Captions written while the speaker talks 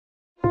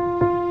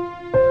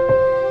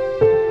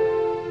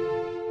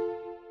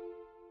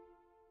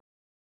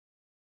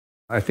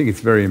I think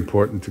it's very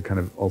important to kind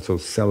of also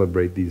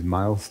celebrate these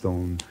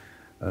milestone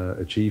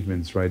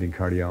achievements, right, in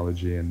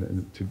cardiology, and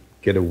to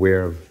get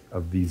aware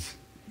of these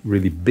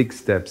really big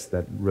steps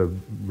that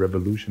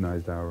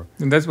revolutionized our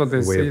and that's what they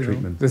way say, of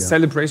treatment. The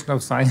celebration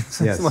of science.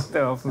 That's what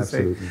they often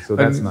absolutely. say. So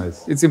that's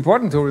nice. It's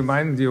important to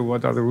remind you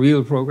what are the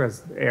real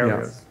progress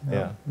areas.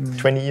 Yeah.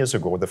 20 years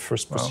ago, the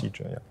first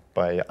procedure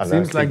by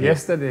Alain. Seems like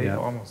yesterday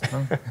almost.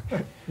 Huh?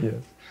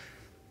 Yes.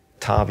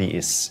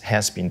 TAVI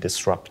has been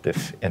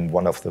disruptive and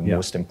one of the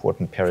most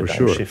important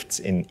paradigm shifts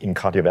in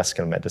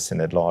cardiovascular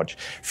medicine at large.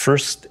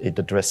 First, it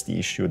addressed the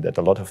issue that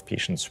a lot of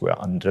patients were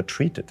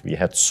undertreated. We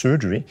had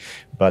surgery,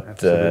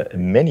 but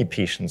many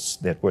patients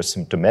that were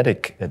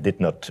symptomatic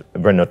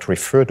were not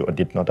referred or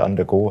did not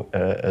undergo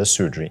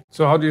surgery.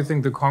 So how do you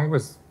think the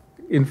Congress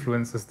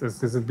influences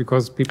this? Is it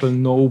because people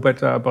know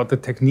better about the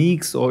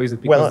techniques, or is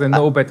it because they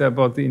know better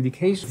about the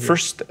indication?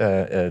 First,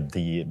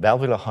 the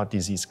valvular heart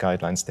disease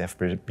guidelines, they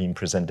have been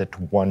presented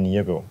 1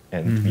 year ago,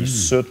 and we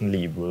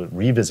certainly will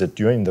revisit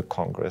during the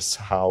Congress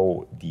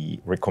how the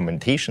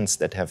recommendations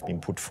that have been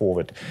put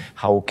forward,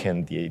 how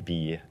can they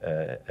be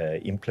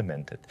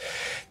implemented.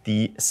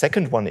 The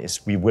second one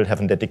is we will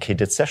have a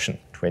dedicated session.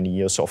 20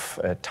 years of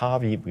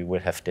TAVI, we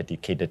will have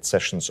dedicated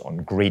sessions on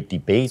great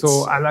debates.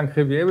 So Alain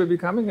Crevier will be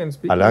coming and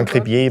speaking? Alain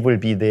Crevier will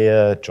be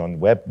there, John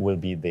Webb will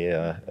be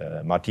there,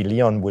 Marty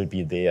Leon will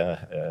be there,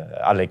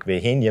 Alec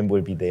Vehenian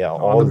will be there,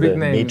 all the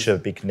major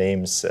big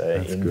names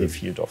in the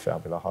field of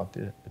valvular heart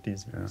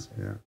disease.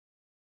 Yeah.